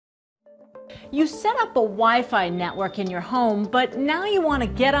You set up a Wi-Fi network in your home, but now you want to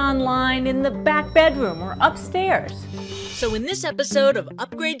get online in the back bedroom or upstairs. So in this episode of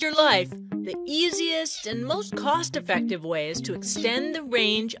Upgrade Your Life, the easiest and most cost-effective ways to extend the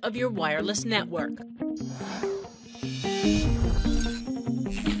range of your wireless network.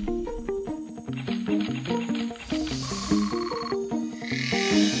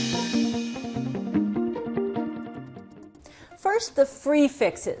 First, the free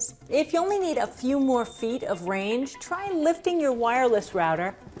fixes. If you only need a few more feet of range, try lifting your wireless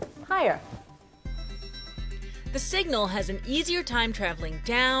router higher. The signal has an easier time traveling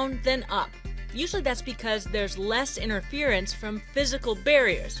down than up. Usually that's because there's less interference from physical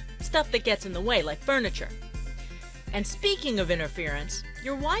barriers, stuff that gets in the way like furniture. And speaking of interference,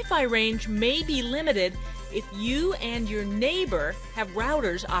 your Wi-Fi range may be limited if you and your neighbor have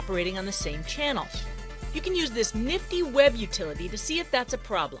routers operating on the same channels. You can use this nifty web utility to see if that's a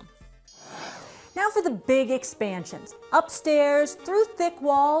problem. Now for the big expansions, upstairs, through thick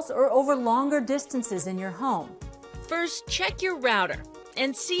walls, or over longer distances in your home. First, check your router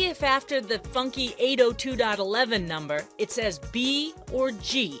and see if after the funky 802.11 number, it says B or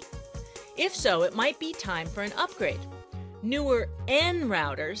G. If so, it might be time for an upgrade. Newer N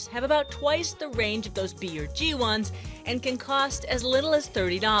routers have about twice the range of those B or G ones and can cost as little as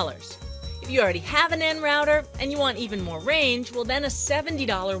 $30. If you already have an N router and you want even more range, well then a $70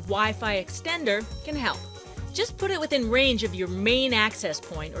 Wi-Fi extender can help. Just put it within range of your main access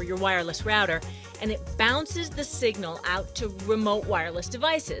point or your wireless router, and it bounces the signal out to remote wireless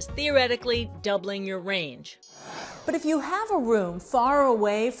devices, theoretically doubling your range. But if you have a room far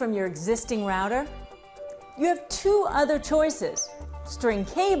away from your existing router, you have two other choices: string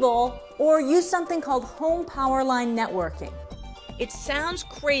cable or use something called home power line networking. It sounds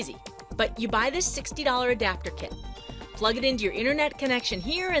crazy, but you buy this $60 adapter kit, plug it into your internet connection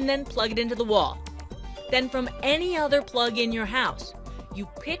here, and then plug it into the wall. Then from any other plug in your house, you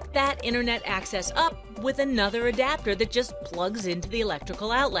pick that internet access up with another adapter that just plugs into the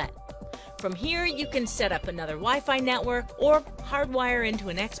electrical outlet. From here, you can set up another Wi-Fi network or hardwire into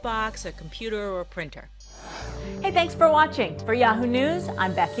an Xbox, a computer, or a printer. Hey, thanks for watching. For Yahoo News,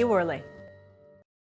 I'm Becky Worley.